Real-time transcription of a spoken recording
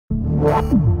With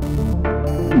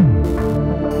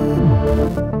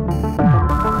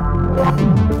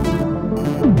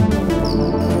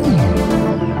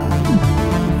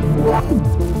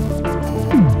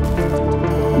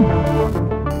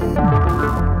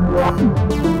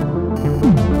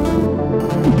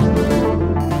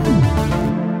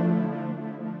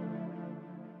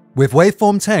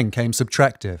Waveform 10 came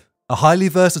Subtractive, a highly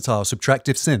versatile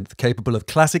subtractive synth capable of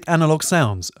classic analog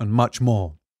sounds and much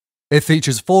more. It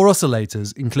features 4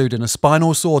 oscillators, including a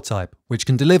spinal saw type, which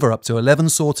can deliver up to 11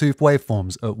 sawtooth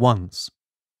waveforms at once.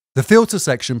 The filter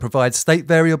section provides state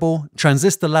variable,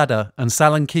 transistor ladder, and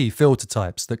Salon key filter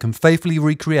types that can faithfully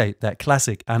recreate that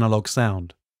classic analog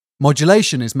sound.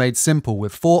 Modulation is made simple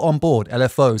with 4 onboard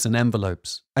LFOs and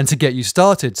envelopes. And to get you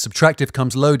started, Subtractive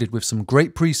comes loaded with some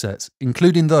great presets,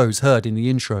 including those heard in the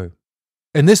intro.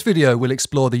 In this video, we'll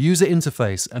explore the user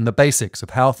interface and the basics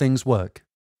of how things work.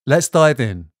 Let's dive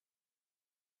in.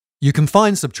 You can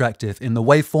find Subtractive in the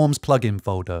Waveforms plugin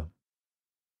folder.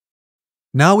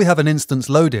 Now we have an instance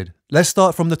loaded, let's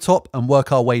start from the top and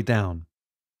work our way down.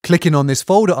 Clicking on this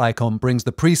folder icon brings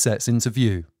the presets into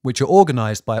view, which are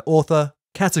organized by author,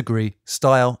 category,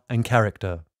 style, and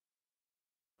character.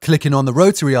 Clicking on the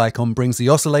rotary icon brings the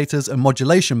oscillators and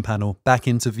modulation panel back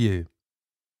into view.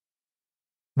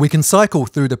 We can cycle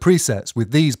through the presets with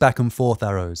these back and forth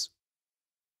arrows.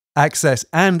 Access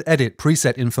and edit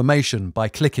preset information by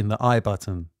clicking the I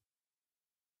button.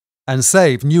 And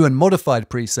save new and modified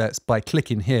presets by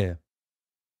clicking here.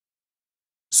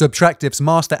 Subtractive's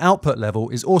master output level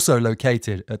is also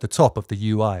located at the top of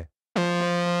the UI.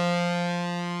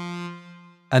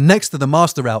 And next to the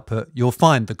master output, you'll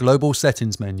find the global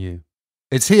settings menu.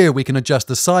 It's here we can adjust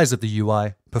the size of the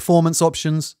UI, performance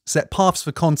options, set paths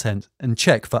for content, and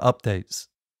check for updates.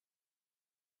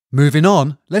 Moving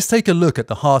on, let's take a look at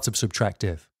the heart of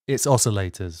Subtractive, its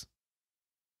oscillators.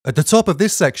 At the top of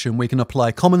this section, we can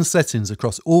apply common settings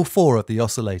across all 4 of the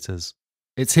oscillators.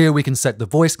 It's here we can set the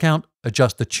voice count,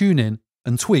 adjust the tune-in,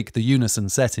 and tweak the unison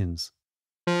settings.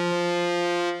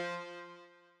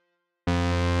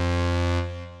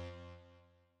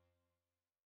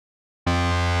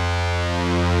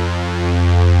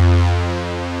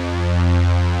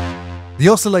 The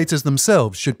oscillators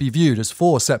themselves should be viewed as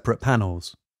 4 separate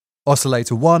panels: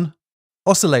 Oscillator 1,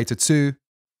 Oscillator 2,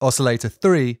 Oscillator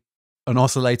 3, and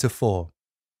Oscillator 4.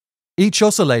 Each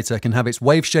oscillator can have its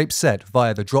wave shape set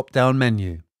via the drop-down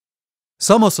menu.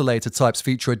 Some oscillator types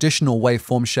feature additional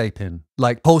waveform shaping,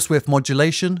 like pulse width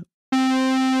modulation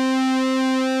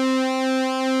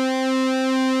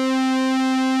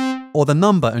or the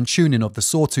number and tuning of the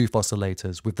sawtooth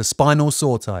oscillators with the spinal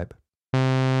saw type.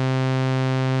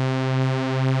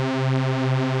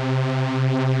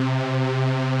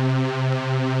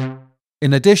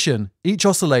 In addition, each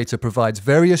oscillator provides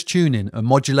various tuning and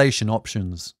modulation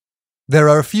options. There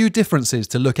are a few differences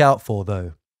to look out for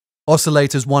though.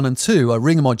 Oscillators 1 and 2 are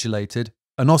ring modulated,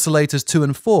 and oscillators 2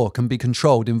 and 4 can be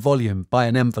controlled in volume by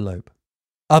an envelope.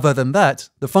 Other than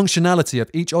that, the functionality of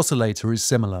each oscillator is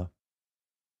similar.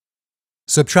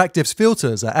 Subtractive's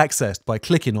filters are accessed by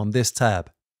clicking on this tab.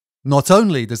 Not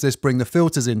only does this bring the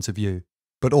filters into view,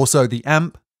 but also the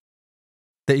amp,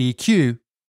 the EQ,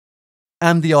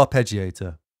 and the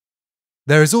arpeggiator.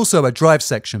 There is also a drive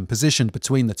section positioned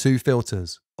between the 2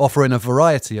 filters, offering a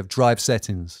variety of drive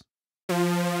settings.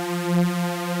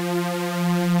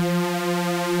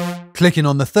 Clicking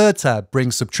on the 3rd tab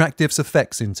brings Subtractive's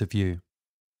effects into view.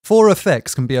 4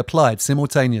 effects can be applied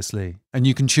simultaneously, and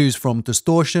you can choose from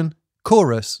distortion,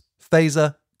 chorus,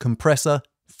 phaser, compressor,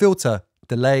 filter,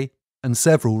 delay, and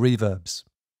several reverbs.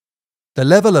 The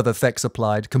level of effects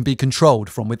applied can be controlled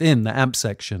from within the amp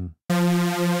section.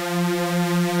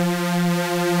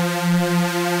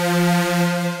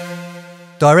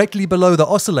 Directly below the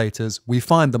oscillators, we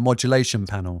find the modulation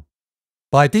panel.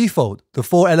 By default, the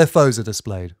 4 LFOs are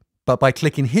displayed, but by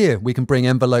clicking here, we can bring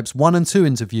envelopes 1 and 2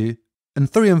 into view, and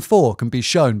 3 and 4 can be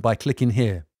shown by clicking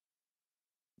here.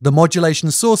 The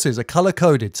modulation sources are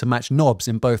color-coded to match knobs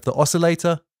in both the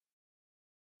oscillator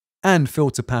and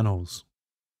filter panels.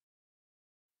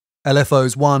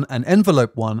 LFOs 1 and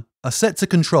envelope 1 are set to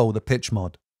control the pitch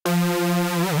mod.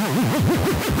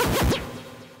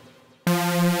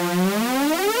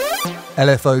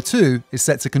 LFO 2 is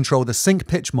set to control the sync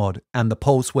pitch mod and the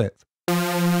pulse width.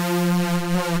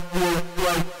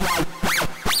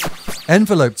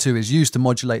 Envelope 2 is used to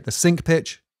modulate the sync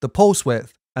pitch, the pulse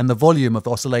width, and the volume of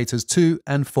oscillators 2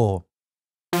 and 4.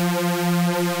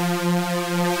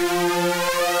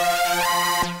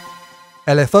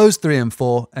 LFOs 3 and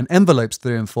 4 and envelopes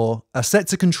 3 and 4 are set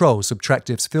to control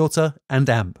Subtractive's filter and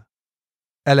amp.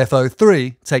 LFO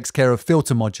 3 takes care of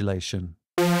filter modulation,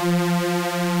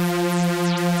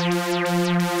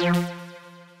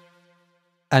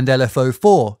 And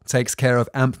LFO4 takes care of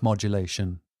amp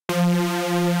modulation.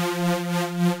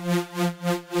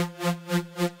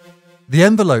 The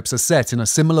envelopes are set in a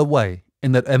similar way,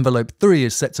 in that envelope 3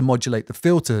 is set to modulate the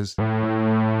filters,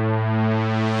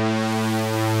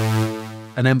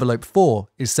 and envelope 4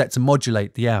 is set to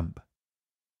modulate the amp.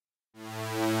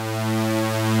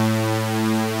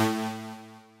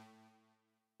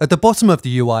 At the bottom of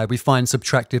the UI, we find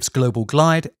Subtractive's global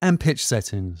glide and pitch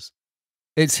settings.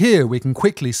 It's here we can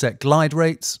quickly set glide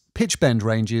rates, pitch bend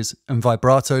ranges, and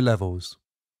vibrato levels.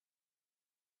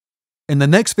 In the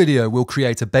next video, we'll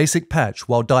create a basic patch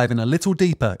while diving a little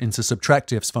deeper into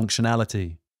Subtractive's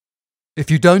functionality. If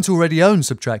you don't already own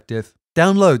Subtractive,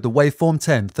 download the Waveform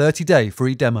 10 30-day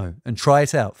free demo and try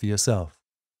it out for yourself.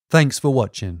 Thanks for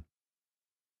watching.